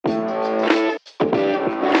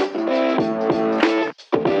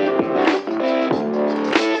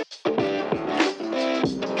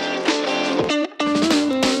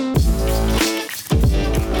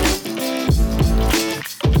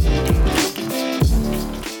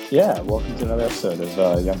Yeah, welcome to another episode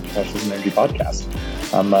of Young Professionals in Energy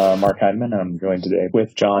Podcast. I'm Mark Heineman. I'm joined today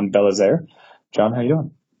with John Belizaire. John, how you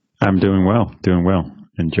doing? I'm doing well.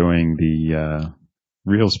 Enjoying the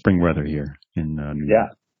real spring weather here in New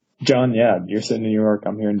York. John, you're sitting in New York.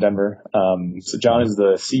 I'm here in Denver. So John is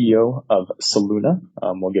the CEO of Soluna.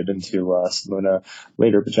 We'll get into Soluna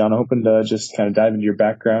later, but John, I'm hoping to just kind of dive into your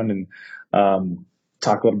background and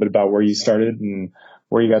talk a little bit about where you started and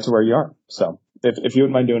where you got to where you are. So if you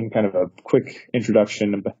wouldn't mind doing kind of a quick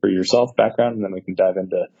introduction for yourself, background, and then we can dive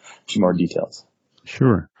into a few more details.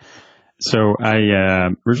 Sure. So I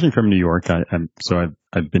originally from New York. I've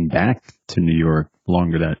been back to New York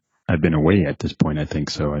longer than I've been away at this point, I think.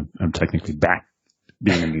 So I'm technically back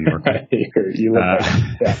being in New York. You look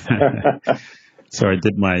like So I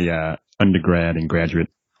did my undergrad and graduate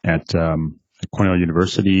at Cornell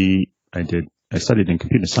University. I studied in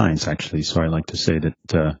computer science, actually. So I like to say that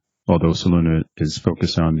although Soluna is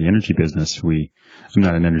focused on the energy business, I'm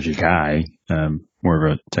not an energy guy, more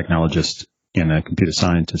of a technologist and a computer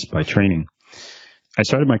scientist by training. I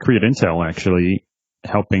started my career at Intel, actually,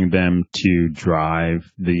 helping them to drive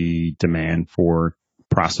the demand for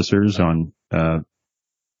processors on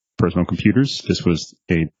personal computers. This was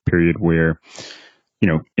a period where,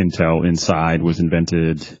 Intel Inside was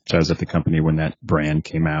invented. So I was at the company when that brand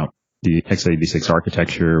came out. The x86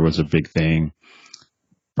 architecture was a big thing.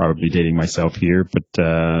 Probably dating myself here, but,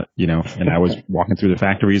 and I was walking through the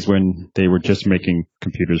factories when they were just making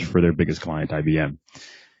computers for their biggest client, IBM.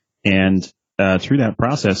 And through that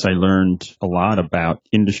process, I learned a lot about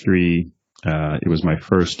industry. It was my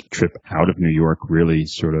first trip out of New York, really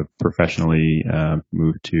sort of professionally,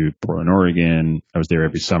 moved to Portland, Oregon. I was there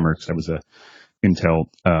every summer because I was a Intel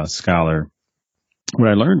scholar. What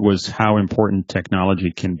I learned was how important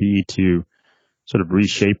technology can be to sort of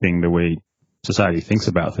reshaping the way society thinks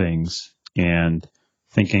about things and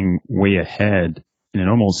thinking way ahead in an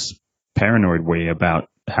almost paranoid way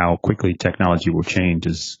about how quickly technology will change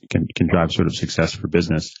can drive sort of success for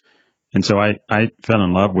business. And so I fell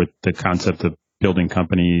in love with the concept of building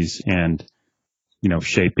companies and,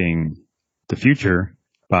 shaping the future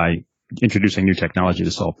by introducing new technology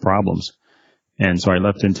to solve problems. And so I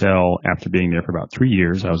left Intel after being there for about 3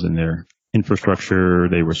 years. I was in their infrastructure.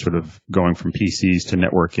 They were sort of going from PCs to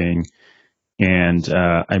networking. And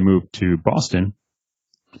I moved to Boston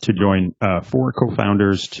to join 4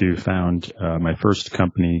 co-founders to found my first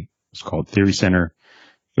company. It was called Theory Center.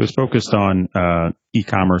 It was focused on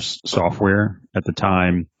e-commerce software. At the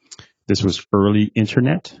time, this was early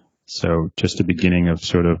internet, so just the beginning of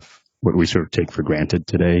sort of what we sort of take for granted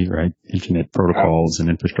today, right? Internet protocols and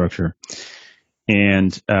infrastructure.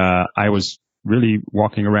 And I was really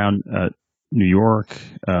walking around New York,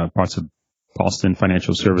 parts of Boston,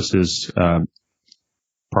 financial services,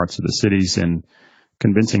 parts of the cities, and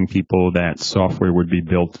convincing people that software would be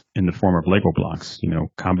built in the form of Lego blocks,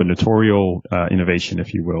 combinatorial innovation,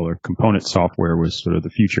 if you will, or component software was sort of the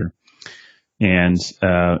future. And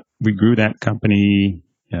we grew that company.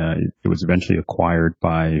 It was eventually acquired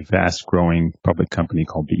by a fast growing public company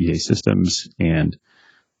called BEA Systems. And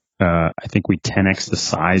I think we 10x the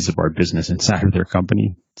size of our business inside of their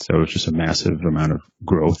company. So it was just a massive amount of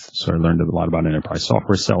growth. So I learned a lot about enterprise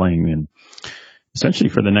software selling, and essentially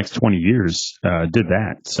for the next 20 years, did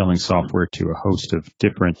that, selling software to a host of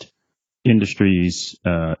different industries.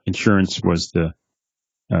 Insurance was the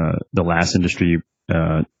last industry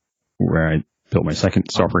where I built my second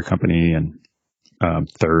software company and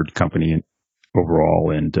third company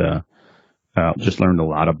overall, and just learned a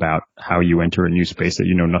lot about how you enter a new space that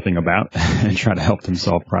you know nothing about and try to help them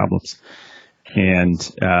solve problems. And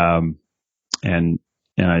I,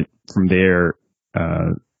 from there,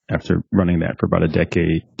 after running that for about a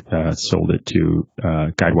decade, sold it to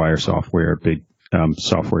Guidewire Software, a big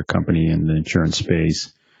software company in the insurance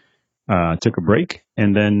space. Took a break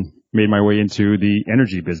and then made my way into the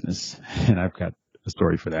energy business. And I've got a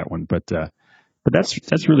story for that one. But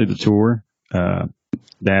that's really the tour.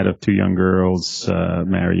 Dad of 2 young girls,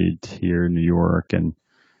 married here in New York, and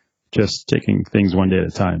just taking things one day at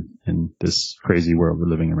a time in this crazy world we're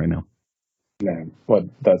living in right now. Man,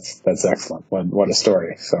 that's excellent. What a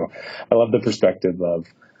story. So I love the perspective of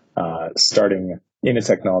starting in a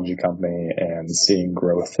technology company and seeing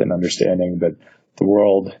growth and understanding that the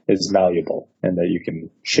world is malleable and that you can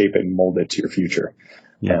shape it and mold it to your future.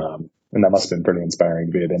 Yeah. And that must have been pretty inspiring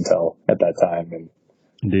to be at Intel at that time. And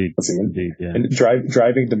Indeed, yeah. And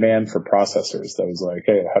driving demand for processors. That was like,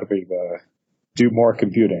 hey, how do we do more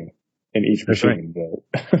computing in each machine? Right.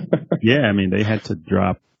 Yeah, I mean, they had to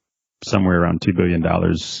drop somewhere around $2 billion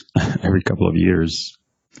every couple of years.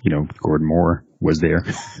 Gordon Moore was there.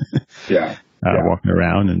 Yeah. walking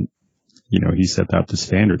around, and he set out the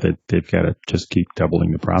standard that they've got to just keep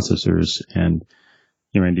doubling the processors. And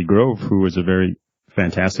Andy Grove, who was a very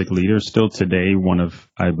fantastic leader, still today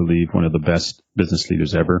I believe one of the best business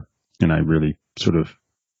leaders ever, and I really sort of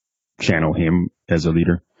channel him as a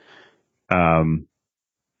leader.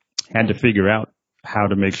 Had to figure out how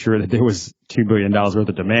to make sure that there was $2 billion worth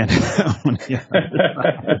of demand on the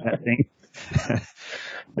other thing.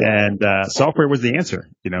 And software was the answer.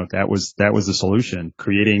 That was the solution.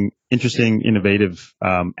 Creating interesting, innovative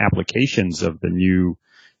applications of the new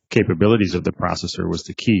capabilities of the processor was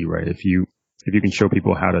the key, right? If you can show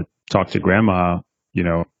people how to talk to grandma,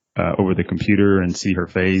 over the computer and see her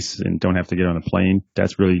face and don't have to get on a plane,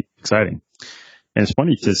 that's really exciting. And it's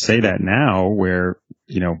funny to say that now, where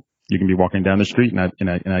you can be walking down the street and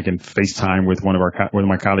I can FaceTime with one of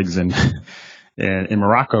my colleagues in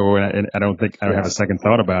Morocco, and I don't have a second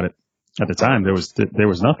thought about it. At the time, there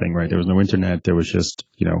was nothing, right? There was no internet. There was just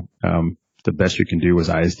the best you can do was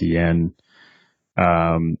ISDN,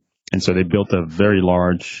 and so they built a very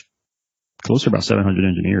large, close to about 700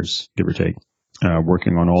 engineers, give or take,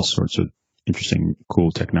 working on all sorts of interesting,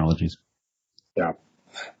 cool technologies. Yeah,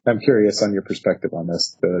 I'm curious on your perspective on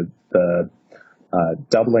this. The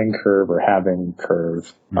doubling curve or halving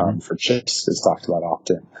curve for chips is talked about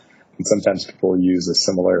often. And sometimes people use a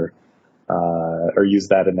similar or use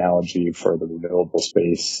that analogy for the renewable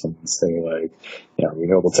space and say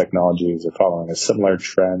renewable technologies are following a similar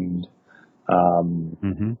trend.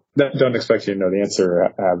 Don't expect you to know the answer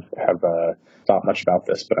or have thought much about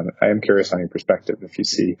this, but I am curious on your perspective if you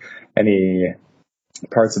see any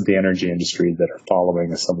parts of the energy industry that are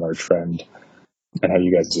following a similar trend and how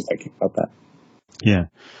you guys are thinking about that. Yeah.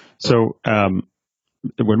 So,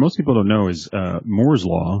 what most people don't know is, Moore's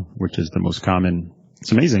Law, which is the most common.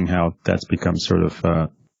 It's amazing how that's become sort of,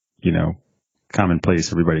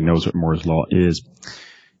 commonplace. Everybody knows what Moore's Law is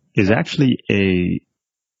actually a,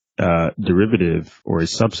 derivative or a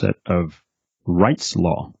subset of Wright's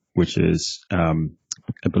Law, which is, I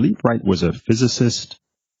believe Wright was a physicist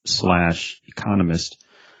 / economist,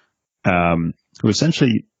 who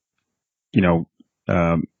essentially,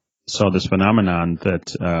 saw this phenomenon that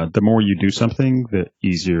the more you do something, the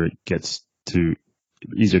easier it is to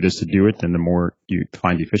do it, and the more you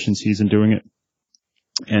find efficiencies in doing it.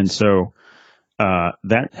 And so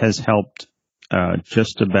that has helped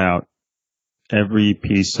just about every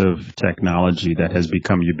piece of technology that has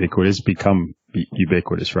become ubiquitous,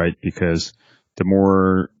 right? Because the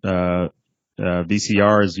more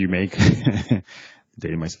VCRs you make,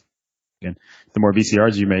 dating myself again, the more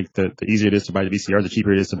VCRs you make, the easier it is to buy the VCRs, the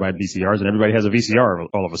cheaper it is to buy the VCRs, and everybody has a VCR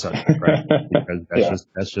all of a sudden, right? Because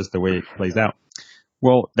that's just the way it plays out.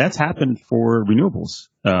 Well, that's happened for renewables.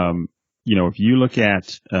 If you look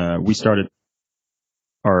at, we started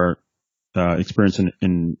our experience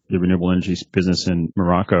in the renewable energy business in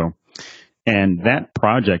Morocco, and that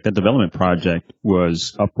development project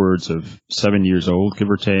was upwards of 7 years old,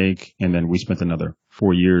 give or take, and then we spent another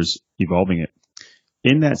 4 years evolving it.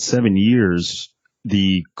 In that 7 years,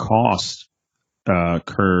 the cost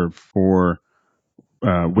curve for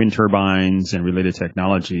wind turbines and related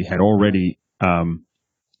technology had already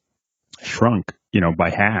shrunk, by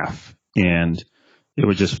half. And it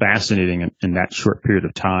was just fascinating in that short period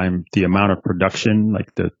of time. The amount of production,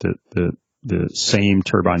 like the same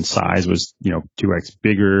turbine size was, 2x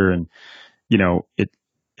bigger. And,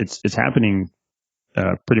 it's happening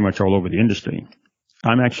pretty much all over the industry.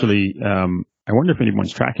 I'm actually, I wonder if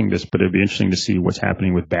anyone's tracking this, but it'd be interesting to see what's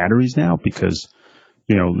happening with batteries now, because,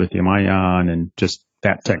 lithium ion and just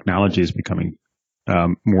that technology is becoming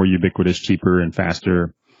more ubiquitous, cheaper, and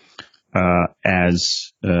faster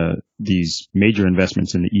as these major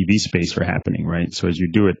investments in the EV space are happening, right? So as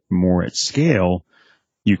you do it more at scale,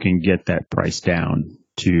 you can get that price down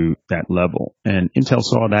to that level. And Intel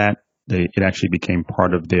saw that. It actually became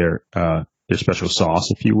part of their special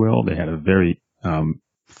sauce, if you will. They had a very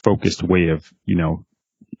focused way of,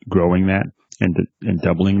 growing that and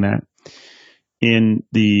doubling that. In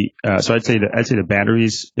the so I'd say the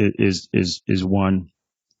batteries is one.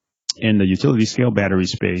 In the utility scale battery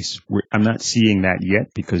space, I'm not seeing that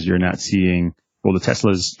yet, because you're not seeing, the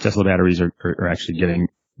Tesla batteries are actually getting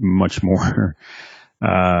much more,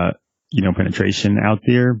 penetration out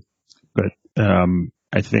there. But,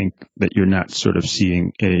 I think that you're not sort of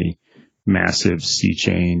seeing a massive sea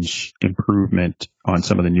change improvement on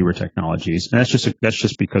some of the newer technologies. And that's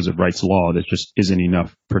just because of Wright's Law. There just isn't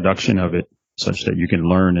enough production of it such that you can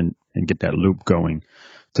learn and get that loop going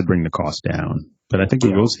to bring the cost down. But I think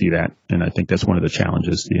we will see that, and I think that's one of the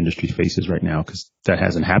challenges the industry faces right now, because that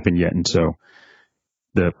hasn't happened yet. And so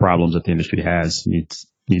the problems that the industry has needs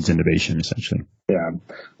needs innovation essentially. Yeah,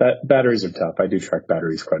 batteries are tough. I do track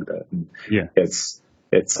batteries quite a bit. And yeah, it's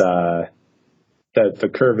that the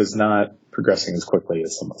curve is not progressing as quickly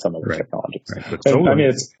as some other technologies. Right. But And solar, I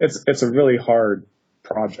mean, it's a really hard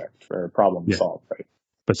project or problem to solve, right?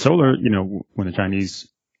 But solar, when the Chinese,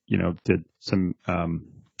 did some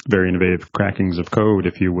very innovative crackings of code,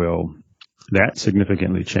 if you will, that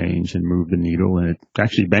significantly changed and moved the needle, and it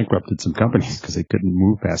actually bankrupted some companies because they couldn't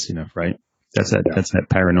move fast enough, right? That's that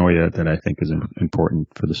paranoia that I think is important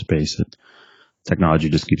for the space. That technology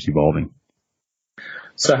just keeps evolving.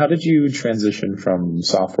 So how did you transition from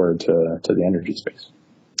software to the energy space?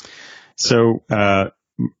 So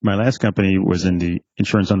my last company was in the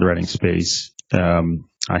insurance underwriting space.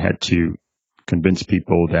 I had to convince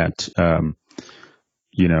people that,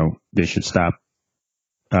 they should stop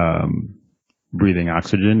breathing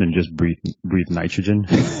oxygen and just breathe nitrogen.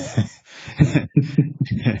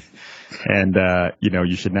 And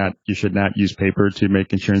you should not use paper to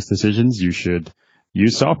make insurance decisions. You should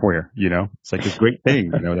use software. It's like this great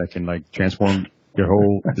thing, that can like transform your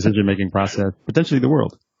whole decision making process, potentially the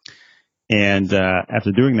world. And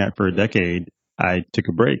after doing that for a decade, I took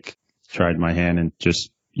a break, tried my hand and just,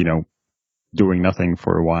 doing nothing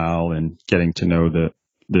for a while and getting to know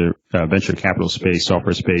the venture capital space,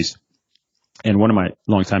 software space. And one of my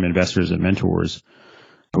longtime investors and mentors,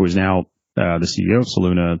 who is now the CEO of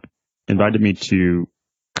Soluna, invited me to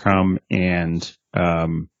come and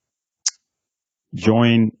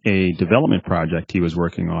join a development project he was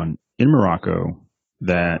working on in Morocco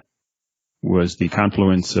that was the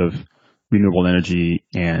confluence of renewable energy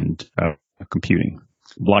and computing,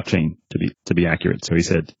 blockchain to be accurate. So he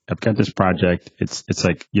said, I've got this project. It's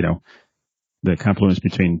like, the confluence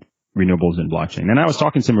between renewables and blockchain. And I was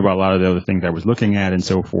talking to him about a lot of the other things I was looking at and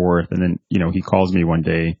so forth. And then, he calls me one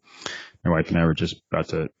day. My wife and I were just about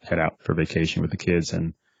to head out for vacation with the kids.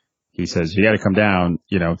 And he says, you got to come down,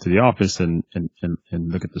 to the office and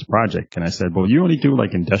look at this project. And I said, well, you only do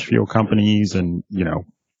like industrial companies and,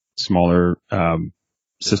 smaller,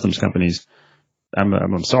 systems companies. I'm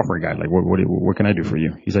a software guy. Like, what can I do for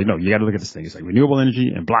you? He's like, no, you got to look at this thing. It's like renewable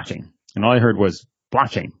energy and blockchain. And all I heard was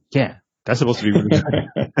blockchain. Yeah. That's supposed to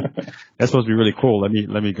be really cool. Let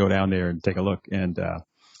me go down there and take a look. And,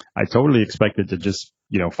 I totally expected to just,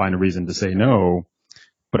 find a reason to say no,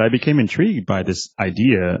 but I became intrigued by this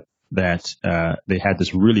idea that, they had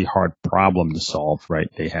this really hard problem to solve, right?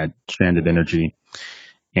 They had stranded energy,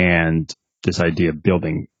 and this idea of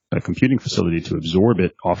building a computing facility to absorb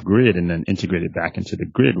it off grid and then integrate it back into the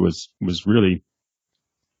grid was really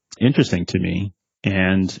interesting to me.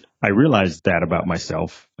 And I realized that about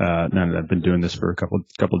myself, now that I've been doing this for a couple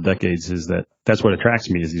of decades, is that's what attracts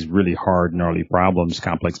me, is these really hard, gnarly problems,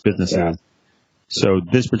 complex businesses. Yeah. So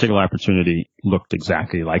this particular opportunity looked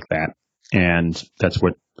exactly like that. And that's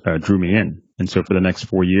what drew me in. And so for the next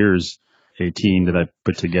 4 years, a team that I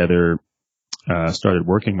put together started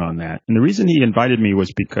working on that. And the reason he invited me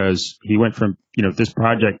was because he went from, this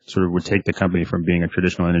project sort of would take the company from being a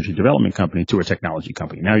traditional energy development company to a technology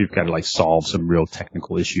company. Now you've got to like solve some real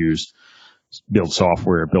technical issues, build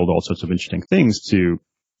software, build all sorts of interesting things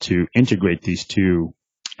to integrate these two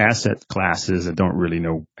asset classes that don't really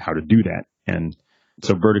know how to do that. And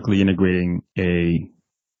so vertically integrating a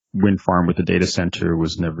wind farm with a data center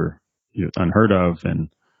was never unheard of, and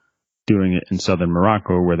doing it in southern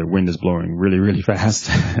Morocco where the wind is blowing really, really fast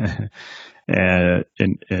and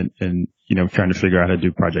trying to figure out how to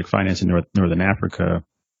do project finance in Northern Africa.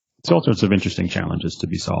 It's all sorts of interesting challenges to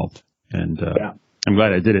be solved. And, I'm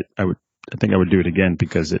glad I did it. I think I would do it again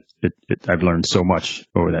because I've learned so much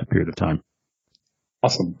over that period of time.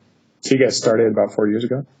 Awesome. So you guys started about 4 years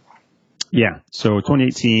ago? Yeah. So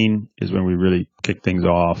 2018 is when we really kicked things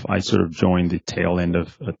off. I sort of joined the tail end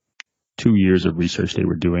of 2 years of research they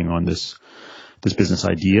were doing on this business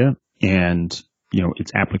idea and,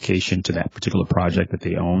 its application to that particular project that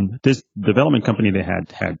they owned. This development company, they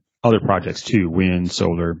had other projects too, wind,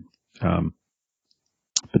 solar.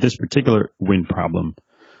 But this particular wind problem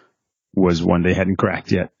was one they hadn't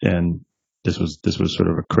cracked yet. And this was sort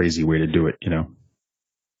of a crazy way to do it,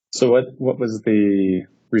 So what was the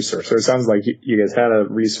resource? So it sounds like you guys had a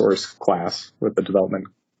resource class with the development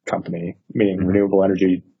company, meaning renewable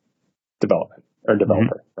energy development or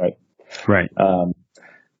developer, right? Right.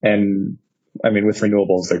 And I mean, with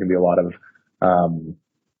renewables, there can be a lot of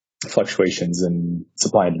fluctuations in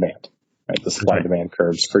supply and demand, right? The supply and demand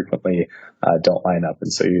curves frequently don't line up.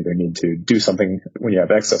 And so you either need to do something when you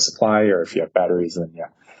have excess supply, or if you have batteries, then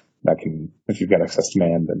that can, if you've got excess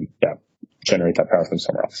demand, then generate that power from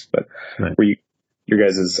somewhere else. But your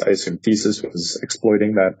guys' I assume thesis was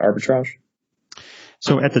exploiting that arbitrage?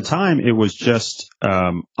 So at the time, it was just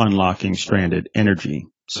unlocking stranded energy.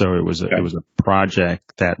 So it was a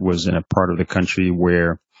project that was in a part of the country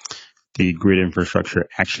where the grid infrastructure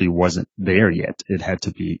actually wasn't there yet. It had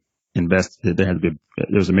to be invested. There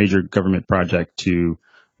was a major government project to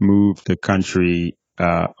move the country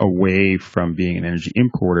away from being an energy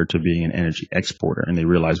importer to being an energy exporter. And they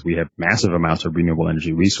realized we have massive amounts of renewable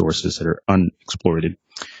energy resources that are unexploited.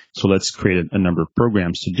 So let's create a number of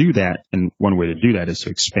programs to do that. And one way to do that is to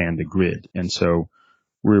expand the grid. And so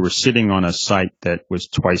we were sitting on a site that was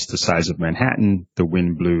twice the size of Manhattan. The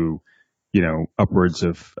wind blew, upwards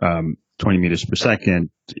of 20 meters per second,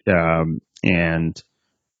 and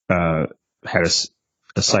had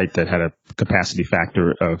a site that had a capacity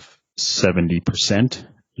factor of 70%.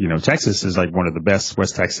 Texas is like one of the best.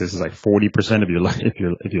 West Texas is like 40%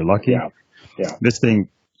 if you're lucky. Yeah. This thing,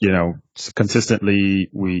 consistently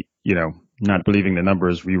not believing the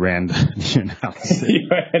numbers, we ran the analysis.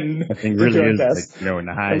 I think really is like, in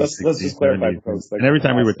the high 60s. Let's just clarify, folks. And every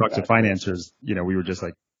time we would talk to financiers, we would just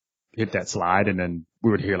like hit that slide, and then we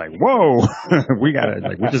would hear like, whoa, we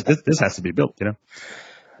gotta this has to be built,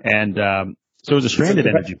 And so it was a stranded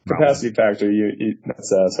energy capacity factor.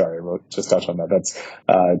 That's sorry, we'll just touch on that. That's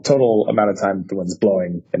total amount of time the wind's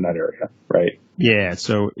blowing in that area, right? Yeah.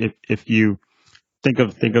 So if you think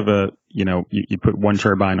of you put one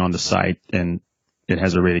turbine on the site and it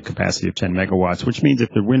has a rated capacity of 10 megawatts, which means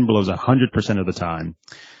if the wind blows 100% of the time,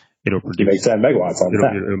 it'll produce. You make 10 megawatts on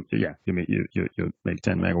that. You'll make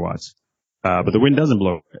 10 megawatts. But the wind doesn't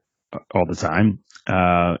blow all the time.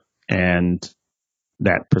 And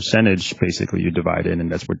that percentage basically you divide in,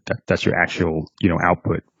 and that's your actual,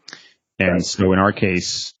 output. And right. So in our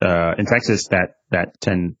case, in Texas, that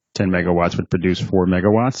 10 megawatts would produce 4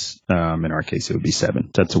 megawatts. In our case, it would be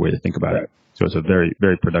 7. That's the way to think about it. So it's a very,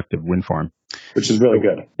 very productive wind farm. Which is really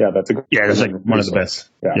good. Yeah, it's like one of the best.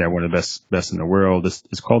 Yeah, one of the best in the world.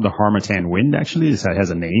 It's called the Harmattan Wind, actually. It has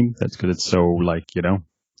a name. That's because it's so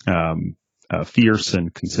fierce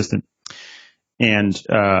and consistent. And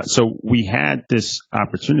so we had this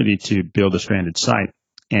opportunity to build a stranded site.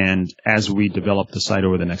 And as we developed the site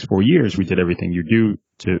over the next 4 years, we did everything you do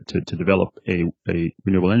to develop a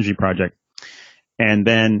renewable energy project. And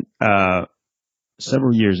then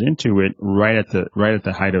several years into it, right at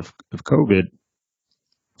the height of COVID,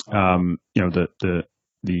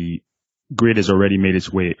 the grid has already made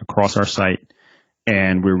its way across our site,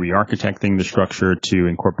 and we're re-architecting the structure to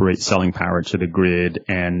incorporate selling power to the grid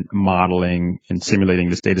and modeling and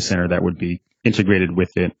simulating this data center that would be integrated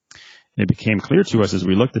with it. And it became clear to us as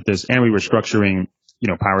we looked at this, and we were structuring,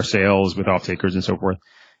 power sales with off-takers and so forth.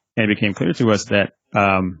 And it became clear to us that,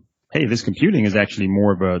 hey, this computing is actually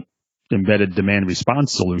more of a embedded demand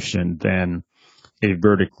response solution than a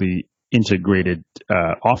vertically integrated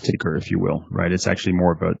off-taker, if you will, right? It's actually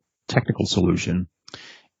more of a technical solution.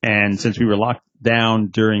 And since we were locked down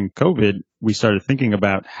during COVID, we started thinking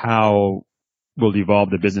about how we'll evolve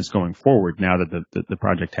the business going forward now that the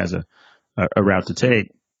project has a route to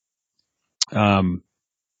take.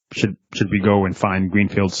 Should we go and find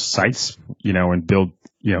greenfield sites, and build,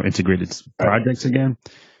 integrated projects again?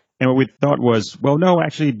 And what we thought was, well, no,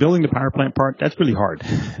 actually building the power plant part, that's really hard.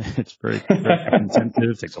 It's very, very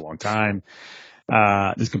intensive, takes a long time.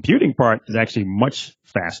 This computing part is actually much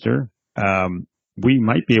faster. We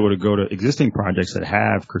might be able to go to existing projects that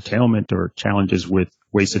have curtailment or challenges with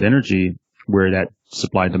wasted energy where that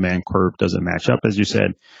supply demand curve doesn't match up, as you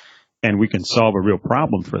said, and we can solve a real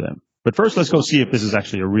problem for them. But first, let's go see if this is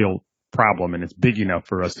actually a real problem and it's big enough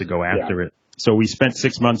for us to go after it. So we spent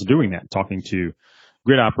 6 months doing that, talking to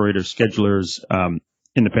grid operators, schedulers,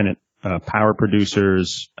 independent power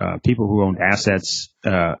producers, people who owned assets,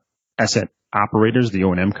 asset operators, the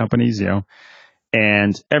O&M companies,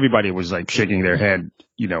 and everybody was like shaking their head,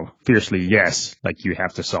 fiercely, yes, like you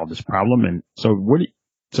have to solve this problem. And so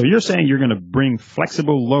so you're saying you're going to bring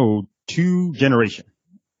flexible load to generation?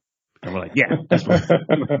 And we're like, yeah, that's right.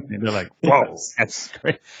 And they're like, whoa, that's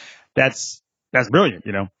great. That's brilliant,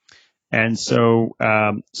 And so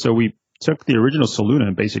we took the original Soluna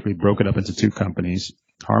and basically broke it up into 2 companies.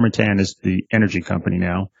 Harmattan is the energy company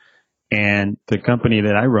now, and the company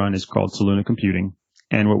that I run is called Soluna Computing.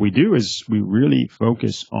 And what we do is we really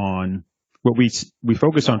focus on what we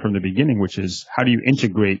focus on from the beginning, which is how do you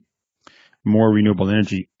integrate more renewable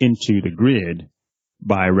energy into the grid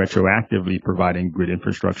by retroactively providing grid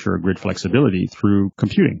infrastructure or grid flexibility through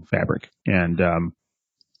computing fabric. And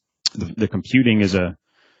the computing is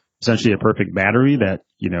essentially a perfect battery that,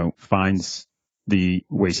 finds the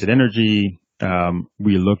wasted energy.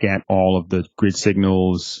 We look at all of the grid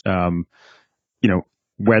signals,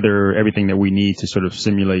 weather, everything that we need to sort of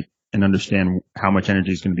simulate and understand how much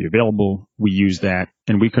energy is going to be available. We use that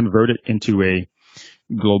and we convert it into a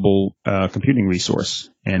global computing resource,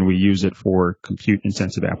 and we use it for compute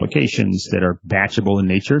intensive applications that are batchable in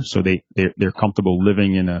nature. So they're comfortable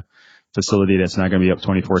living in a facility that's not going to be up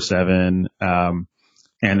 24/7.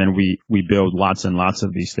 And then we build lots and lots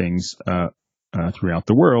of these things throughout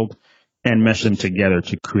the world and mesh them together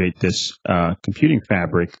to create this computing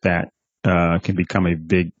fabric that can become a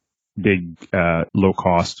big low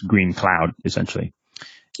cost green cloud, essentially.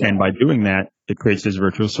 And by doing that, it creates this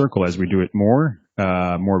virtuous circle. As we do it more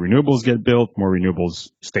renewables get built, more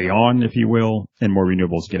renewables stay on, if you will, and more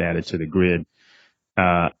renewables get added to the grid.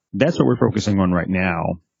 That's what we're focusing on right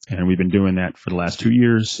now. And we've been doing that for the last 2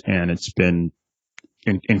 years, and it's been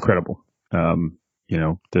incredible.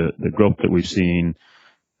 The growth that we've seen,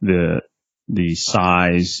 the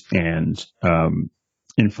size and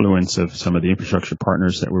influence of some of the infrastructure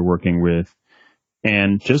partners that we're working with,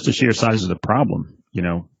 and just the sheer size of the problem.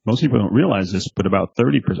 Most people don't realize this, but about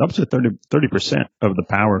 30% of the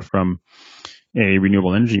power from a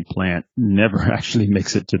renewable energy plant never actually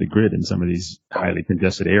makes it to the grid in some of these highly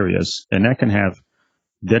congested areas, and that can have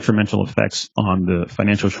detrimental effects on the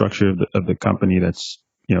financial structure of the company that's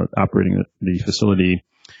operating the facility,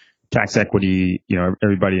 tax equity,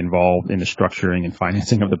 everybody involved in the structuring and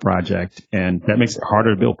financing of the project, and that makes it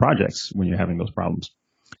harder to build projects when you're having those problems.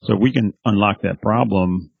 So if we can unlock that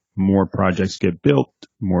problem, more projects get built,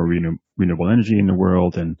 more renewable energy in the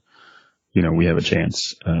world, and we have a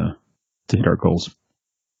chance to hit our goals.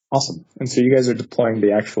 Awesome. And so you guys are deploying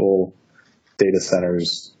the actual data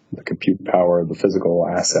centers, the compute power, the physical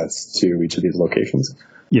assets to each of these locations?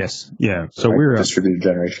 Yes. Yeah. So we're distributed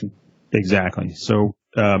generation. Exactly. So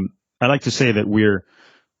I like to say that we're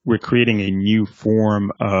creating a new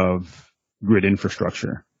form of grid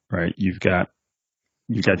infrastructure, right? You've got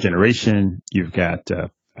generation, you've got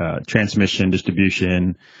transmission,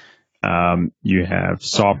 distribution, you have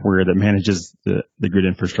software that manages the grid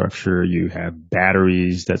infrastructure, you have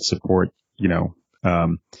batteries that support,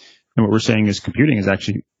 and what we're saying is computing is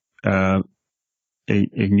actually a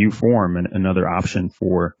new form and another option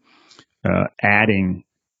for adding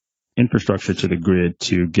infrastructure to the grid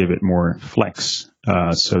to give it more flex,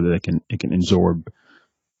 so that it can absorb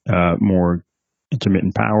more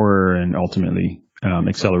intermittent power and ultimately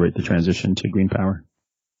accelerate the transition to green power.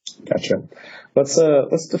 Gotcha.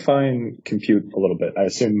 Let's define compute a little bit. I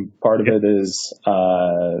assume part of it is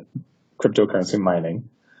cryptocurrency mining.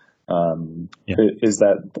 Is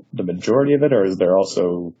that the majority of it, or is there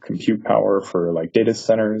also compute power for like data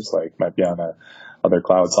centers, like might be on a other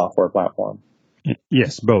cloud software platform?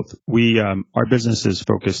 Yes, both. Our business is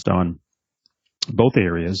focused on both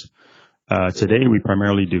areas. Today we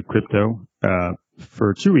primarily do crypto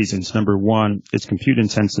for two reasons. Number one, its compute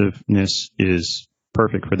intensiveness is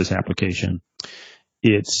perfect for this application.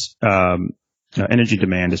 Its energy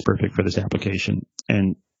demand is perfect for this application,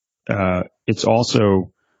 and it's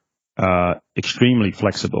also extremely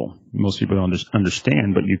flexible. Most people don't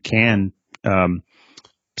understand, but you can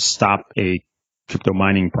stop a crypto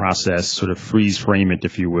mining process, sort of freeze frame it,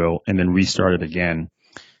 if you will, and then restart it again.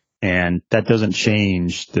 And that doesn't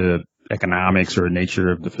change the economics or nature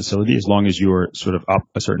of the facility as long as you're sort of up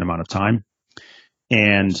a certain amount of time.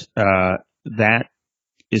 And that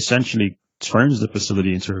essentially turns the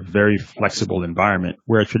facility into a very flexible environment,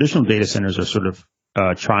 where traditional data centers are sort of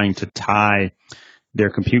trying to tie their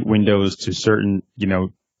compute windows to certain,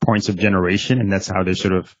 points of generation, and that's how they're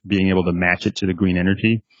sort of being able to match it to the green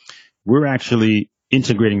energy. We're actually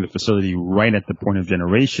integrating the facility right at the point of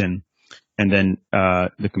generation, and then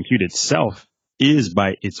the compute itself is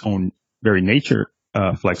by its own very nature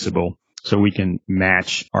flexible, so we can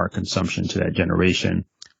match our consumption to that generation.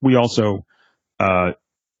 We also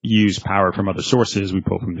use power from other sources. We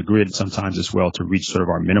pull from the grid sometimes as well to reach sort of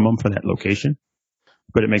our minimum for that location.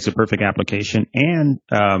 But it makes a perfect application, and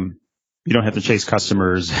you don't have to chase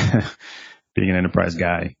customers, being an enterprise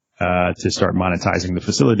guy, to start monetizing the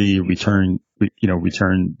facility, return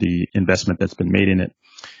the investment that's been made in it,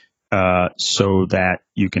 so that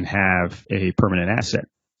you can have a permanent asset.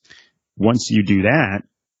 Once you do that,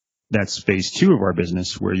 that's phase two of our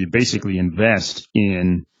business, where you basically invest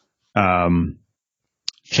in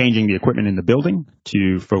changing the equipment in the building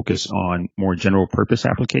to focus on more general purpose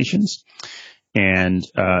applications. And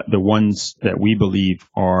the ones that we believe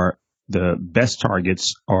are the best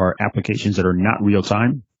targets are applications that are not real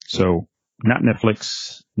time. So not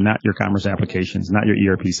Netflix, not your commerce applications, not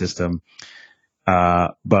your ERP system,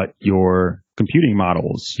 but your computing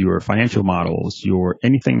models, your financial models, your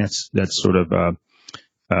anything that's sort of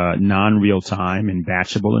non-real time and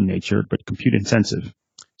batchable in nature, but compute intensive.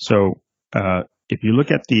 So if you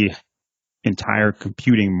look at the entire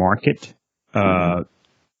computing market,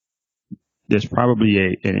 there's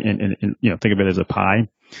probably think of it as a pie.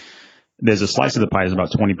 There's a slice of the pie is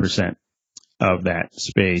about 20% of that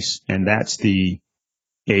space, and that's the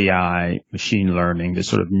AI, machine learning, this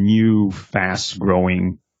sort of new,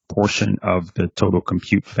 fast-growing portion of the total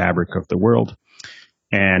compute fabric of the world.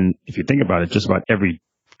 And if you think about it, just about every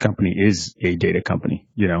company is a data company.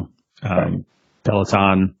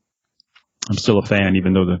 Peloton, I'm still a fan,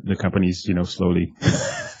 even though the company's, slowly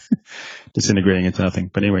disintegrating into nothing.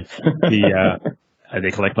 But anyway,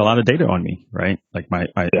 they collect a lot of data on me, right? Like my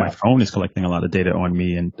phone is collecting a lot of data on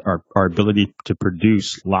me, and our ability to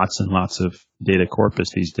produce lots and lots of data corpus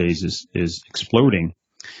these days is exploding.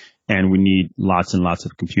 And we need lots and lots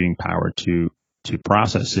of computing power to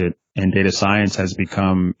process it. And data science has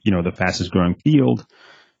become, the fastest growing field.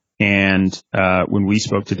 And when we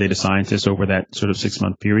spoke to data scientists over that sort of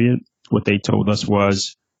 6-month period, what they told us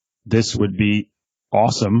was this would be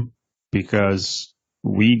awesome because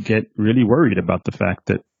we get really worried about the fact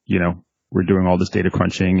that, we're doing all this data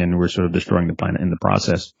crunching and we're sort of destroying the planet in the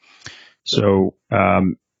process. So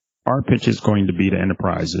our pitch is going to be to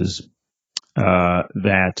enterprises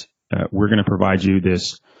that we're going to provide you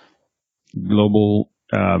this global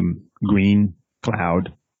green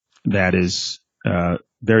cloud that is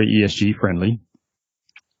very ESG friendly,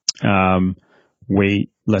 way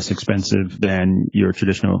less expensive than your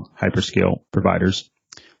traditional hyperscale providers,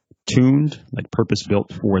 tuned, like purpose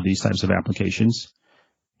built for these types of applications.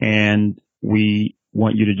 And we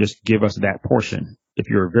want you to just give us that portion. If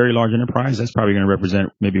you're a very large enterprise, that's probably going to represent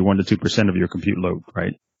maybe 1% to 2% of your compute load,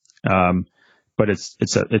 right? But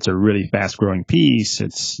it's a really fast growing piece.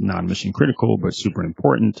 It's non-mission critical, but super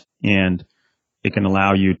important. And it can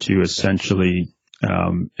allow you to essentially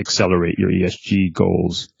accelerate your ESG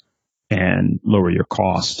goals and lower your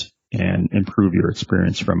cost and improve your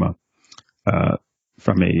experience from a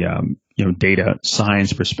data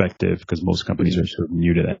science perspective, because most companies are sort of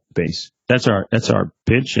new to that space. That's our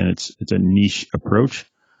pitch, and it's a niche approach,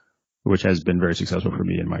 which has been very successful for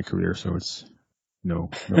me in my career. So it's no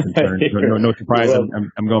concern, no surprise.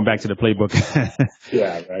 I'm going back to the playbook.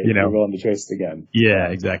 Yeah, right. You're willing to chase it again. Yeah,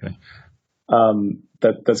 exactly.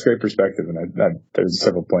 That's great perspective, and there's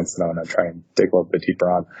several points that I want to try and dig a little bit deeper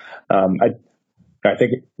on. I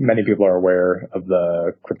think many people are aware of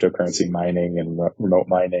the cryptocurrency mining and remote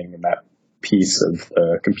mining and that piece of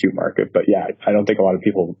the compute market. But yeah, I don't think a lot of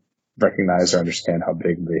people recognize or understand how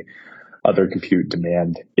big the other compute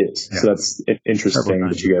demand is. Yeah. So that's interesting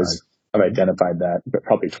that you guys have identified that, but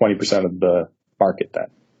probably 20% of the market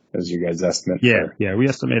then is your guys' estimate. Yeah, we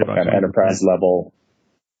estimate about kind of enterprise level.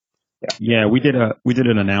 Yeah, we did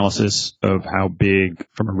an analysis of how big,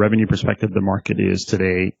 from a revenue perspective, the market is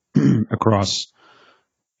today across,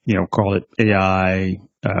 call it AI,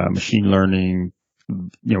 machine learning,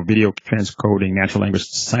 video transcoding, natural language,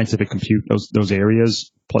 scientific compute, those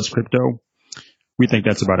areas, plus crypto. We think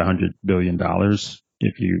that's about $100 billion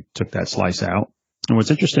if you took that slice out. And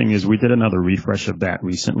what's interesting is we did another refresh of that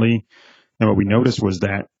recently. And what we noticed was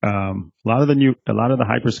that a lot of the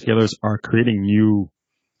hyperscalers are creating new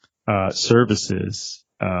services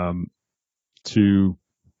to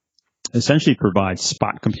essentially provide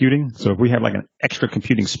spot computing. So if we have like an extra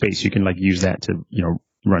computing space, you can like use that to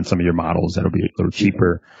run some of your models. That'll be a little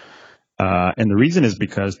cheaper. And the reason is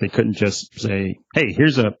because they couldn't just say, hey,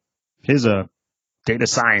 here's a data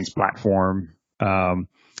science platform.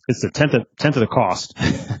 It's the tenth of the cost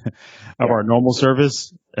of our normal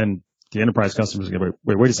service. And the enterprise customers are going to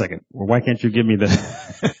wait a second. Well, why can't you give me the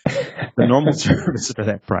normal service for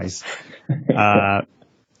that price?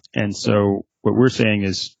 And so what we're saying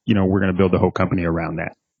is, we're going to build the whole company around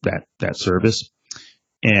that service,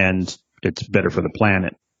 and it's better for the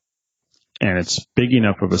planet. And it's big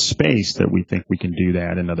enough of a space that we think we can do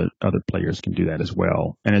that, and other players can do that as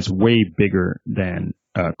well. And it's way bigger than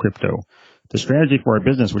crypto. The strategy for our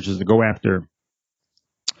business, which is to go after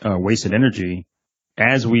wasted energy,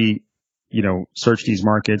 as we search these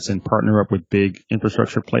markets and partner up with big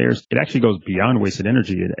infrastructure players, it actually goes beyond wasted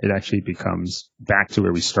energy. It actually becomes back to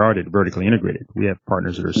where we started, vertically integrated. We have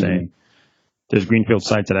partners that are saying there's greenfield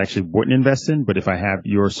sites that I actually wouldn't invest in, but if I have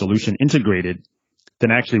your solution integrated,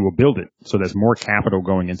 then actually we'll build it. So there's more capital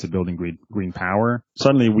going into building green power.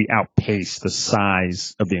 Suddenly we outpace the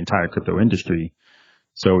size of the entire crypto industry.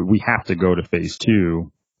 So we have to go to phase 2.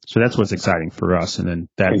 So that's what's exciting for us. And then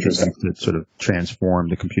that is to sort of transform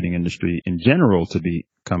the computing industry in general to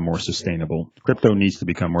become more sustainable. Crypto needs to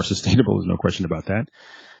become more sustainable. There's no question about that.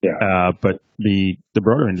 Yeah. But the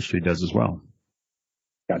broader industry does as well.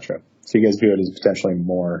 Gotcha. So you guys view it as potentially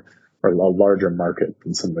more or a larger market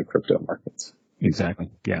than some of the crypto markets. Exactly.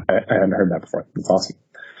 Yeah. I hadn't heard that before. That's awesome.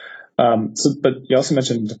 But you also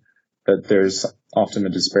mentioned that there's often a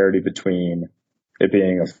disparity between it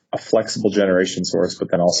being a flexible generation source,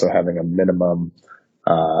 but then also having a minimum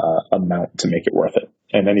amount to make it worth it.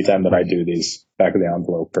 And anytime that I do these back of the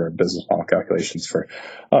envelope or business model calculations for,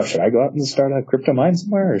 should I go out and start a crypto mine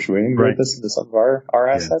somewhere, or should we integrate this into some of our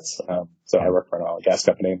assets? I work for an oil and gas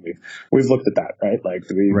company, and we've looked at that, right? Like,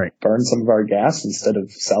 do we burn some of our gas instead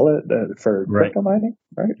of sell it for crypto mining,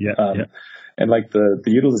 right? Yeah. And like the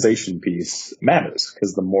utilization piece matters,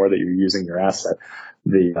 because the more that you're using your asset,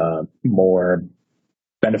 the more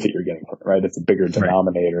benefit you're getting from it, right? It's a bigger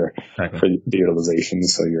denominator for the utilization,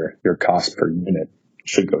 so your cost per unit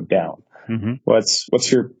should go down. Mm-hmm.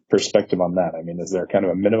 What's your perspective on that? I mean, is there kind of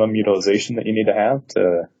a minimum utilization that you need to have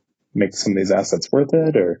to make some of these assets worth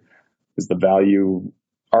it, or is the value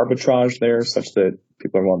arbitrage there such that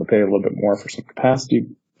people are willing to pay a little bit more for some capacity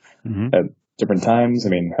at different times? I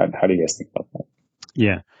mean, how do you guys think about that?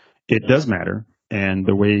 Yeah, it does matter. And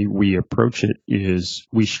the way we approach it is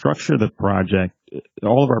we structure the project.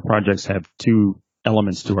 All of our projects have two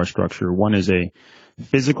elements to our structure. One is a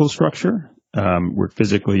physical structure. We're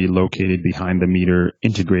physically located behind the meter,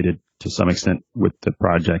 integrated to some extent with the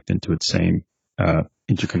project into its same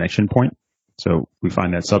interconnection point. So we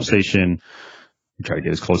find that substation, we try to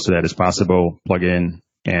get as close to that as possible, plug in,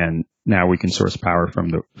 and now we can source power from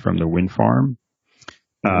the wind farm.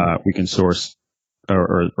 We can source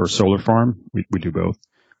or solar farm. We do both.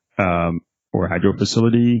 Or hydro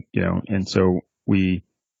facility, and so we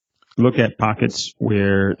look at pockets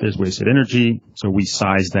where there's wasted energy. So we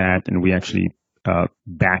size that, and we actually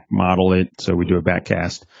back model it. So we do a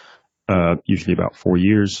backcast, usually about 4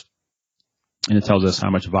 years, and it tells us how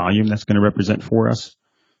much volume that's going to represent for us.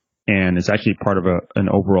 And it's actually part of an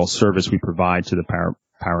overall service we provide to the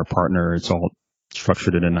power partner. It's all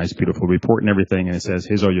structured in a nice, beautiful report and everything. And it says,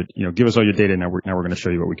 here's all your, give us all your data. Now we're going to show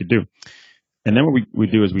you what we could do. And then what we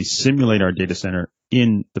do is we simulate our data center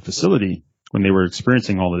in the facility when they were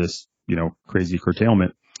experiencing all of this, crazy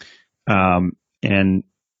curtailment. And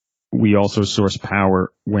we also source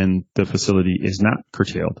power when the facility is not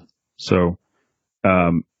curtailed. So,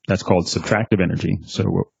 that's called subtractive energy.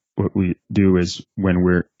 So what we do is when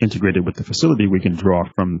we're integrated with the facility, we can draw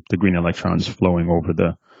from the green electrons flowing over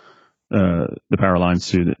the power lines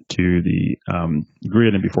to the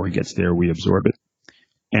grid. And before it gets there, we absorb it.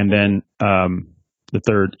 And then, the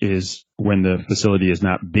third is when the facility is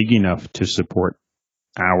not big enough to support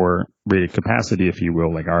our rated capacity, if you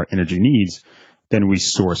will, like our energy needs, then we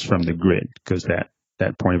source from the grid, because that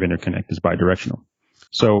point of interconnect is bidirectional.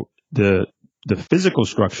 So the physical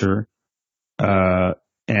structure,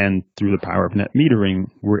 and through the power of net metering,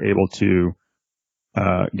 we're able to,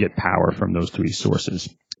 get power from those three sources.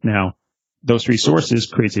 Now, those three sources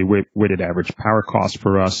creates a weighted average power cost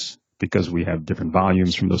for us, because we have different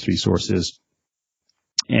volumes from those three sources.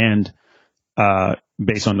 And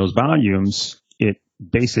based on those volumes, it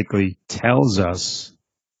basically tells us,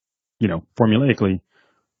 formulaically,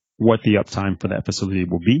 what the uptime for that facility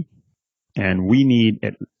will be. And we need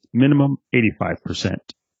at minimum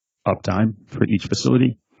 85% uptime for each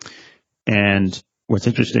facility. And what's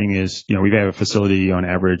interesting is, we have a facility on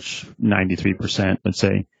average 93%, let's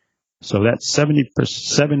say. So that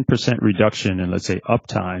 77% reduction in, let's say,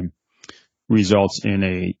 uptime results in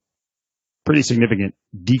a pretty significant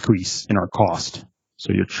decrease in our cost.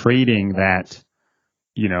 So you're trading that,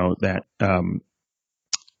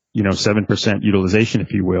 7% utilization,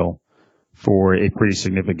 if you will, for a pretty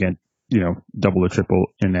significant, double or triple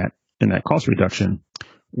in that cost reduction,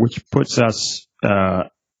 which puts us,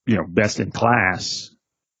 best in class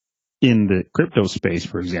in the crypto space,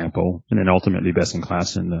 for example, and then ultimately best in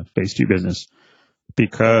class in the phase 2 business,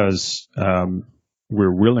 because,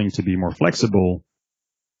 we're willing to be more flexible.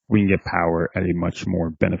 We can get power at a much more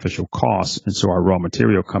beneficial cost. And so our raw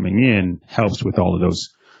material coming in helps with all of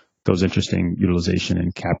those interesting utilization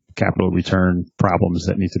and capital return problems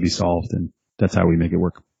that need to be solved. And that's how we make it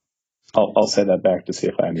work. I'll say that back to see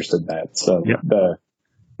if I understood that. So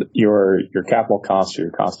your capital cost, or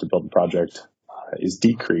your cost to build a project, is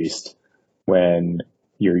decreased when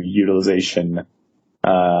your utilization,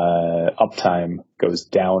 uptime goes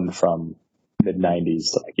down from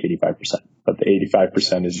mid-90s to like 85%. But the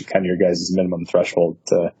 85% is kind of your guys' minimum threshold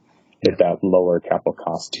to hit that lower capital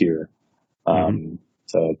cost tier, to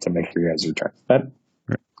make your guys' return. That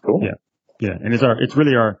cool. Yeah. And it's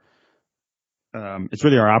really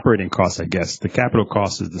our operating costs, I guess. The capital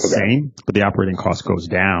cost is the same, but the operating cost goes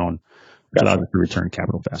down, which allows us to return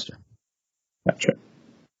capital faster. Gotcha.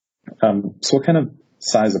 So what kind of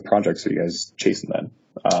size of projects are you guys chasing then?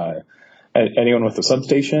 Anyone with a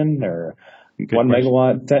substation, or 1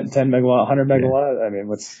 megawatt, 10 megawatt, 100 megawatt? Yeah. I mean,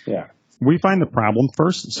 We find the problem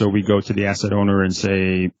first. So we go to the asset owner and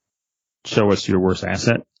say, show us your worst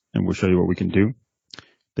asset and we'll show you what we can do.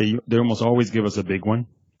 They almost always give us a big one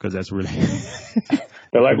because that's really.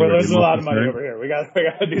 They're like, well, there's a lot of money over here. We got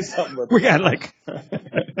to do something with it. We got like,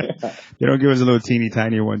 they don't give us a little teeny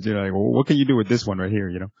tiny ones. You're like, well, what can you do with this one right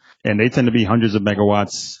here? And they tend to be hundreds of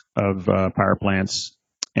megawatts of power plants.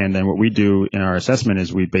 And then what we do in our assessment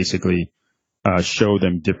is we basically show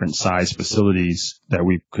them different size facilities that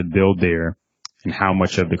we could build there and how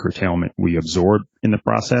much of the curtailment we absorb in the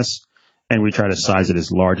process. And we try to size it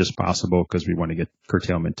as large as possible because we want to get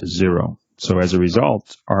curtailment to zero. So as a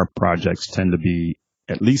result, our projects tend to be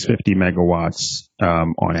at least 50 megawatts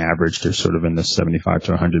on average. They're sort of in the 75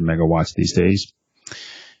 to 100 megawatts these days.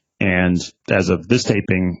 And as of this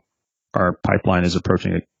taping, our pipeline is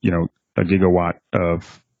approaching a gigawatt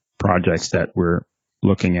of projects that we're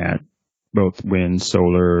looking at, both wind,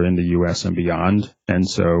 solar in the U.S. and beyond. And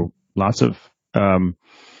so lots of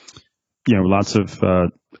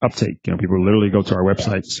uptake. People literally go to our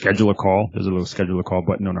website, schedule a call. There's a little schedule a call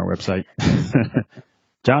button on our website.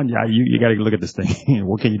 John, you got to look at this thing.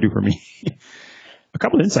 What can you do for me? A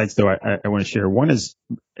couple of insights though I want to share. One is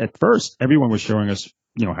at first everyone was showing us,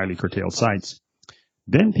 highly curtailed sites.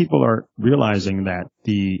 Then people are realizing that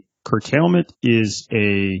the curtailment is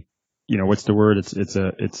what's the word?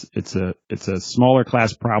 It's a smaller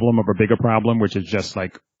class problem of a bigger problem, which is just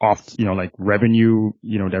like like revenue,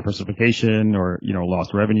 diversification or,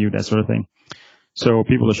 lost revenue, that sort of thing. So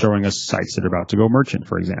people are showing us sites that are about to go merchant,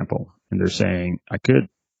 for example, and they're saying, I could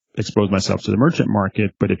expose myself to the merchant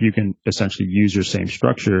market, but if you can essentially use your same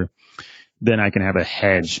structure, then I can have a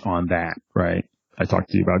hedge on that, right? I talked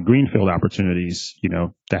to you about greenfield opportunities,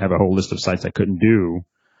 to have a whole list of sites I couldn't do,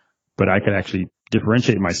 but I could actually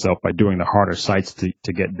differentiate myself by doing the harder sites to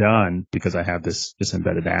get done because I have this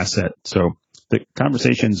embedded asset. So the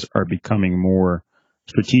conversations are becoming more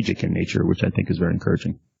strategic in nature, which I think is very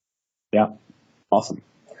encouraging. Yeah. Awesome.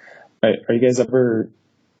 Are you guys ever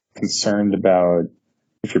concerned about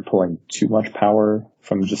if you're pulling too much power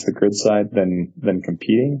from just the grid side than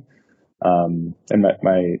competing? And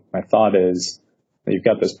my thought is that you've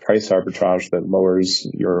got this price arbitrage that lowers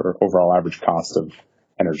your overall average cost of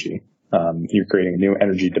energy. You're creating a new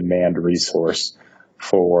energy demand resource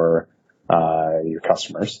for your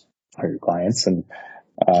customers or your clients. And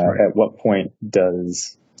right. At what point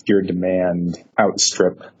does your demand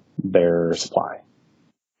outstrip their supply?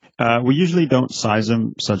 We usually don't size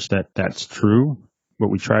them such that that's true.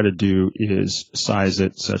 What we try to do is size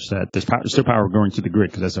it such that there's still power going to the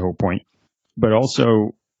grid because that's the whole point. But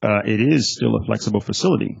also, it is still a flexible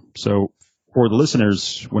facility. So for the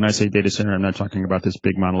listeners, when I say data center, I'm not talking about this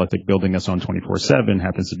big monolithic building that's on 24/7,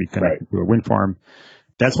 happens to be connected to a wind farm.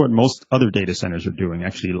 That's what most other data centers are doing.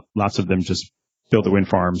 Actually, lots of them just build the wind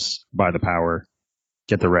farms, buy the power,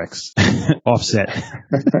 get the RECs, offset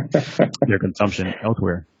their consumption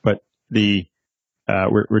elsewhere. But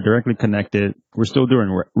we're directly connected. We're still doing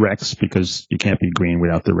RECs because you can't be green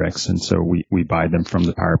without the RECs. And so we buy them from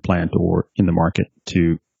the power plant or in the market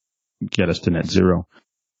to get us to net zero.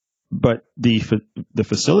 But the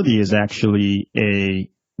facility is actually a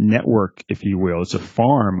network, if you will. It's a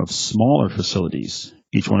farm of smaller facilities.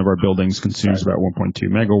 Each one of our buildings consumes about 1.2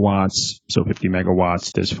 megawatts. So 50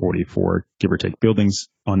 megawatts, there's 44, give or take, buildings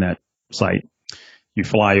on that site. You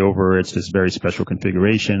fly over, it's this very special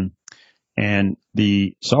configuration. And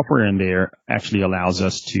the software in there actually allows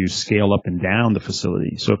us to scale up and down the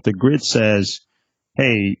facility. So if the grid says,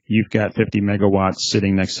 hey, you've got 50 megawatts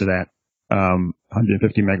sitting next to that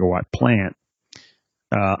 150 megawatt plant,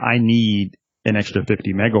 I need an extra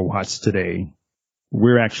 50 megawatts today,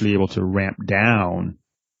 we're actually able to ramp down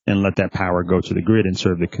and let that power go to the grid and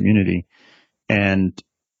serve the community and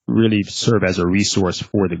really serve as a resource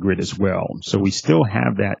for the grid as well. So we still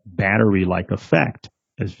have that battery-like effect,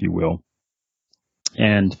 if you will.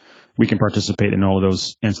 And we can participate in all of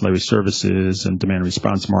those ancillary services and demand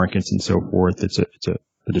response markets and so forth. It's a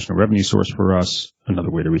additional revenue source for us, another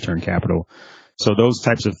way to return capital. So those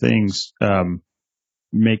types of things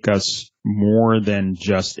make us more than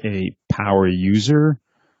just a power user.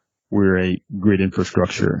 We're a grid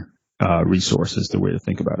infrastructure resource is the way to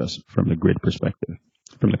think about us from the grid perspective.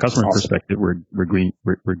 From the customer perspective, we're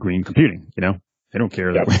green computing. They don't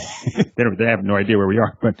care that way. They have no idea where we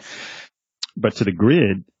are. But to the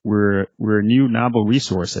grid, we're a new novel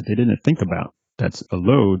resource that they didn't think about. That's a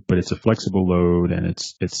load, but it's a flexible load, and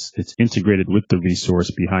it's integrated with the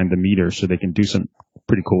resource behind the meter, so they can do some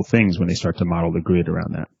pretty cool things when they start to model the grid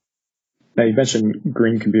around that. Now, you mentioned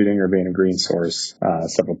green computing or being a green source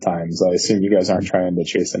several times. I assume you guys aren't trying to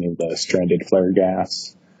chase any of the stranded flare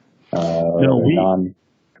gas, No,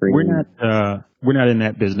 non-green. we're not in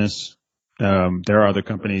that business. There are other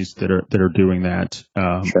companies that are doing that.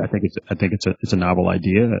 Sure. I think it's a novel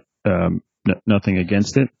idea. Nothing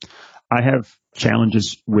against it. I have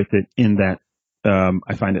challenges with it in that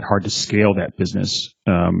I find it hard to scale that business.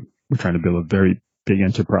 We're trying to build a very big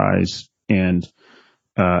enterprise and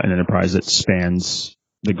an enterprise that spans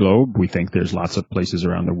the globe. We think there's lots of places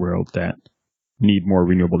around the world that need more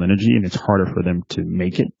renewable energy, and it's harder for them to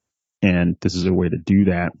make it. And this is a way to do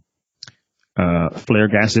that. Flare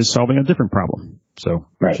gas is solving a different problem. So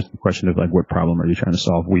Right. it's just a question of like, what problem are you trying to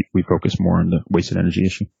solve? We focus more on the wasted energy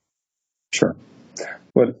issue. Sure.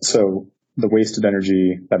 So the wasted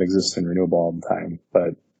energy that exists in renewable all the time,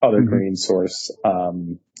 but other green source,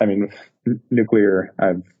 nuclear,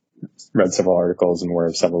 I've read several articles and aware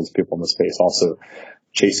of several people in the space also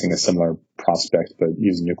chasing a similar prospect, but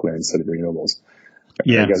using nuclear instead of renewables.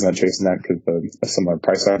 Yeah. Are you guys not chasing that because a similar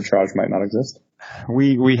price arbitrage might not exist?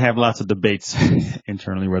 We have lots of debates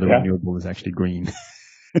internally whether renewable is actually green.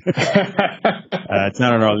 It's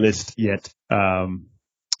not on our list yet. At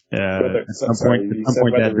some point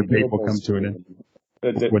that debate will come to an end.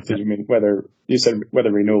 What did you mean? You said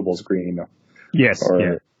whether renewables green? Yes.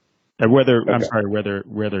 Yeah. Whether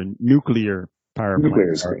nuclear power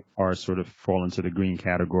plants are sort of fall into the green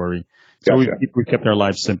category. So we kept our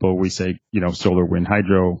lives simple. We say, solar, wind,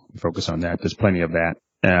 hydro, focus on that. There's plenty of that.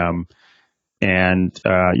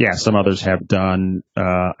 Some others have done,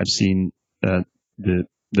 I've seen,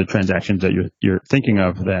 the transactions that you're thinking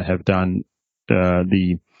of that have done,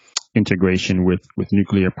 the integration with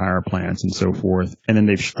nuclear power plants and so forth. And then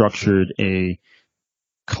they've structured a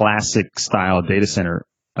classic style data center,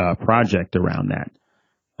 project around that.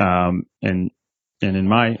 And in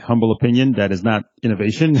my humble opinion, that is not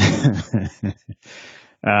innovation.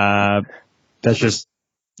 That's just,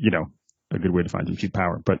 a good way to find some cheap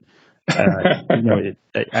power. But,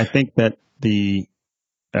 I think that the,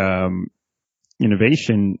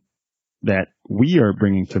 innovation that we are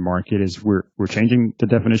bringing to market is we're changing the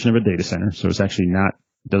definition of a data center. So it's actually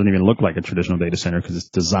doesn't even look like a traditional data center because it's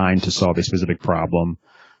designed to solve a specific problem.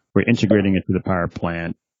 We're integrating it to the power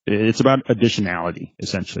plant. It's about additionality,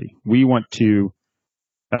 essentially. We want to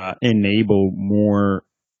enable more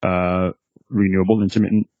renewable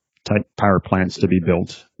intermittent type power plants to be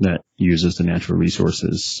built that uses the natural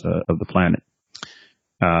resources of the planet.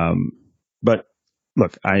 But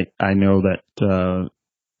look, I know that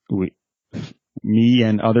me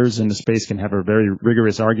and others in the space can have a very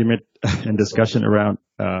rigorous argument and discussion around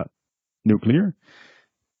nuclear.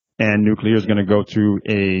 And nuclear is going to go through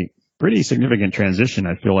a pretty significant transition.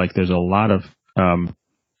 I feel like there's a lot of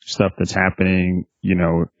stuff that's happening.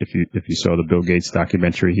 If you saw the Bill Gates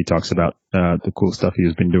documentary, he talks about the cool stuff he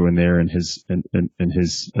has been doing there and his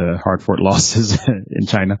hard-fought losses in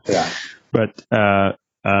China. Yeah. But a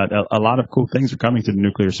lot of cool things are coming to the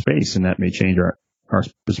nuclear space, and that may change our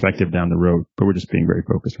perspective down the road. But we're just being very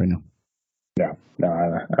focused right now. Yeah, no,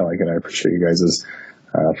 I like it. I appreciate you guys'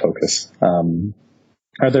 focus.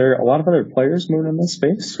 Are there a lot of other players moving in this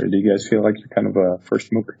space, or do you guys feel like you're kind of a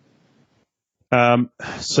first mover?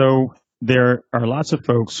 So there are lots of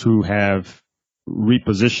folks who have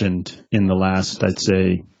repositioned in the last, I'd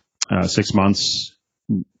say, 6 months.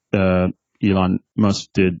 Elon Musk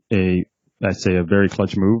did a very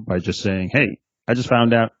clutch move by just saying, "Hey, I just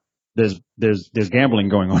found out there's gambling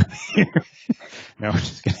going on here." No, I'm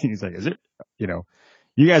just kidding. He's like, "Is it?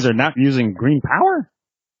 You guys are not using green power?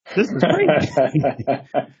 This is great."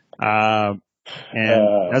 And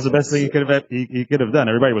that's the best thing he could have done.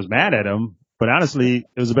 Everybody was mad at him, but honestly,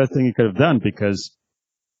 it was the best thing he could have done because,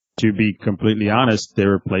 to be completely honest, there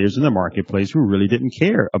were players in the marketplace who really didn't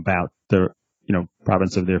care about the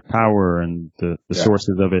province of their power and the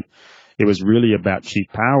sources of it. It was really about cheap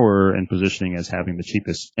power and positioning as having the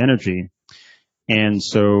cheapest energy. And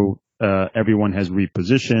so everyone has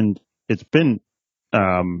repositioned. It's been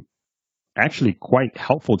actually quite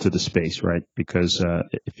helpful to the space, right? Because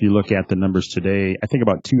if you look at the numbers today, I think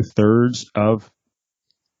about 2/3 of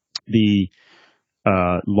the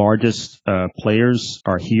largest players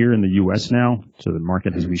are here in the U.S. now. So the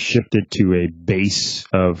market has reshifted to a base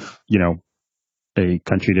of, a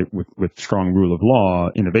country that with strong rule of law,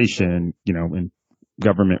 innovation, and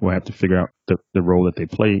government will have to figure out the role that they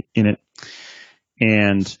play in it.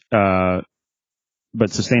 And but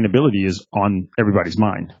sustainability is on everybody's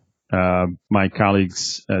mind. My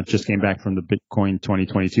colleagues just came back from the Bitcoin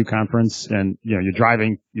 2022 conference, and you're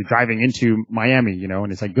driving into Miami,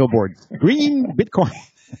 and it's like billboard, green Bitcoin.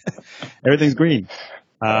 Everything's green.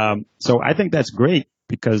 So I think that's great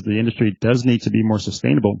because the industry does need to be more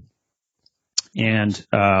sustainable. And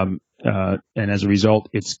as a result,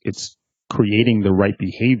 it's creating the right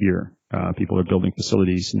behavior. People are building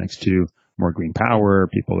facilities next to more green power.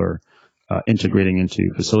 People are integrating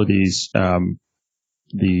into facilities.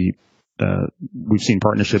 We've seen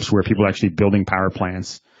partnerships where people are actually building power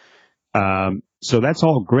plants. So that's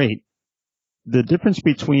all great. The difference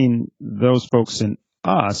between those folks and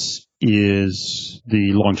us is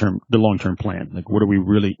the long-term plan. Like,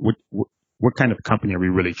 what kind of company are we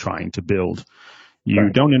really trying to build? You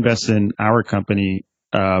don't invest in our company,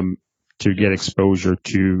 to get exposure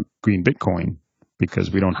to green Bitcoin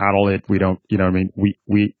because we don't hodl it. We don't,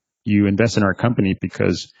 you invest in our company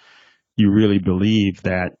because you really believe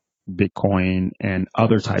that Bitcoin and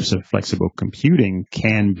other types of flexible computing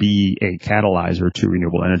can be a catalyzer to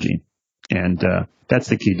renewable energy. And that's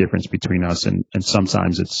the key difference between us. And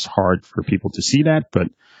sometimes it's hard for people to see that,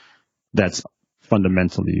 but that's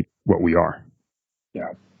fundamentally what we are.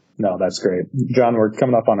 Yeah. No, that's great. John, we're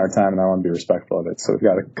coming up on our time, and I want to be respectful of it. So we've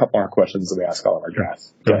got a couple more questions that we ask all of our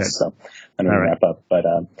guests. So I'm going to wrap up. But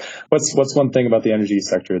what's one thing about the energy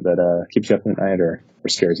sector that keeps you up at night or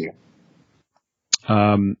scares you?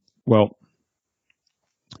 Well,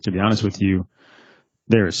 to be honest with you,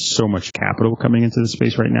 there is so much capital coming into the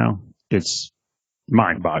space right now. It's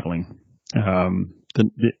mind-boggling.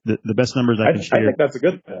 The best numbers I can share. I think that's a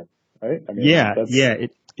good thing, right? I mean,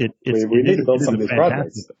 we need to build some of these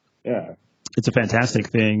projects. Yeah, it's a fantastic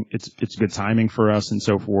thing. It's good timing for us and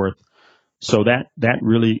so forth. So that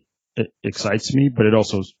really excites me, but it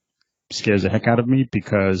also scares the heck out of me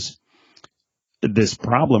because this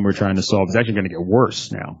problem we're trying to solve is actually going to get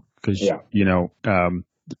worse now because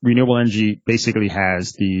renewable energy basically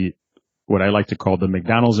has what I like to call the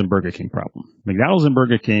McDonald's and Burger King problem. McDonald's and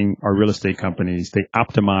Burger King are real estate companies. They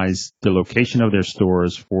optimize the location of their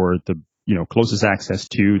stores for the closest access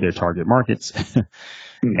to their target markets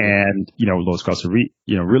and, lowest cost of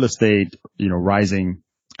real estate, rising,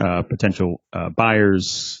 potential,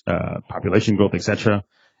 buyers, population growth, etc.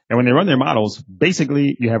 And when they run their models,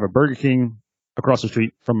 basically you have a Burger King across the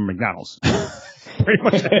street from a McDonald's. Pretty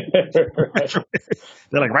much.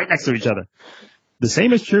 They're like right next to each other. The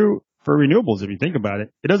same is true for renewables. If you think about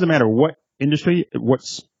it, it doesn't matter what industry,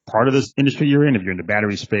 what's part of this industry you're in. If you're in the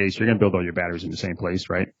battery space, you're going to build all your batteries in the same place,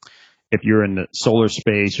 right? If you're in the solar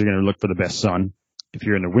space, you're going to look for the best sun. If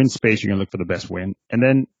you're in the wind space, you're going to look for the best wind. And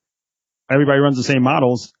then everybody runs the same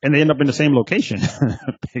models and they end up in the same location,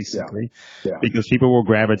 basically, because people will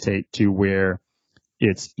gravitate to where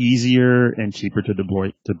it's easier and cheaper to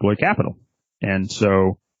deploy capital. And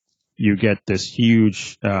so you get this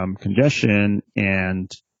huge congestion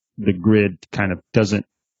and the grid kind of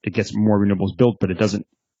it gets more renewables built, but it doesn't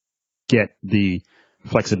get the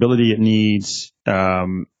flexibility it needs.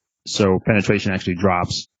 So penetration actually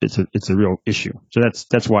drops. It's a real issue. So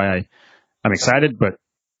that's why I'm excited, but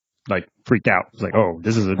like freaked out. It's like, oh,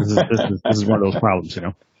 this is one of those problems,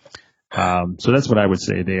 So that's what I would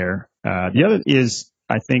say there. The other is,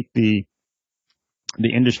 I think the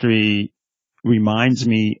industry reminds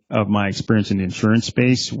me of my experience in the insurance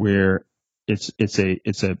space where it's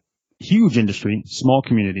a huge industry, small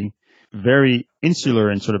community, very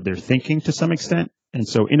insular in sort of their thinking to some extent. And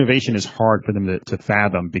so innovation is hard for them to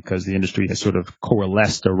fathom because the industry has sort of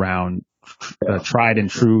coalesced around tried and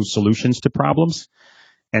true solutions to problems.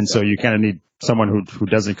 And so you kind of need someone who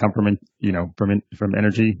doesn't come from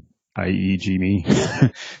energy, i.e. me,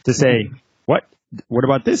 to say, what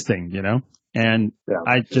about this thing, And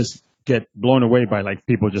I just get blown away by like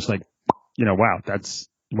people just like, wow,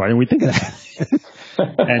 why didn't we think of that?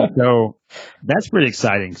 And so that's pretty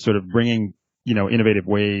exciting, sort of bringing, innovative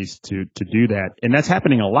ways to do that. And that's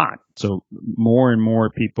happening a lot. So more and more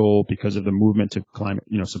people, because of the movement to climate,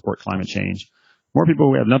 support climate change, more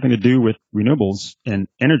people who have nothing to do with renewables and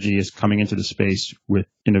energy is coming into the space with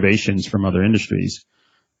innovations from other industries.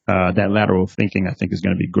 That lateral thinking, I think, is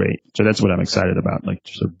going to be great. So that's what I'm excited about, like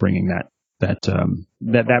sort of bringing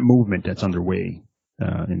that movement that's underway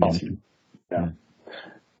in the industry. Yeah.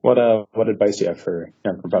 What advice do you have for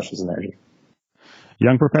young professionals in energy?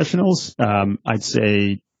 Young professionals, I'd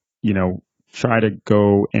say, try to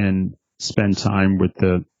go and spend time with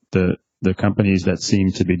the companies that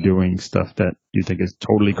seem to be doing stuff that you think is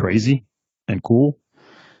totally crazy and cool,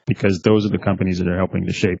 because those are the companies that are helping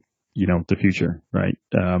to shape, the future, right?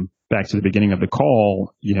 Back to the beginning of the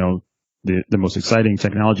call, the most exciting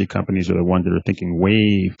technology companies are the ones that are thinking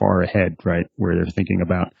way far ahead, right? Where they're thinking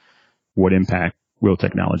about what impact will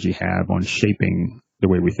technology have on shaping the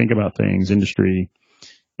way we think about things, industry.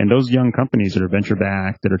 And those young companies that are venture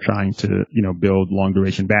backed, that are trying to, build long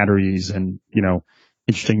duration batteries and,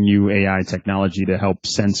 interesting new AI technology to help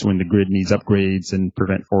sense when the grid needs upgrades and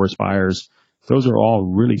prevent forest fires. Those are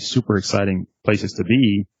all really super exciting places to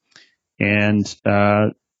be. And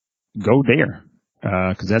go there,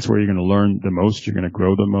 because that's where you're going to learn the most. You're going to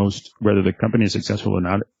grow the most. Whether the company is successful or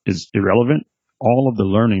not is irrelevant. All of the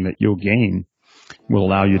learning that you'll gain will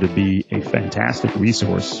allow you to be a fantastic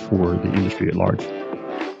resource for the industry at large.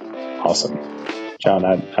 Awesome. John,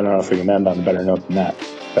 I don't know if we can end on a better note than that.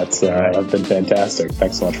 That's been fantastic.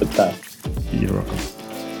 Thanks so much for the time. You're welcome.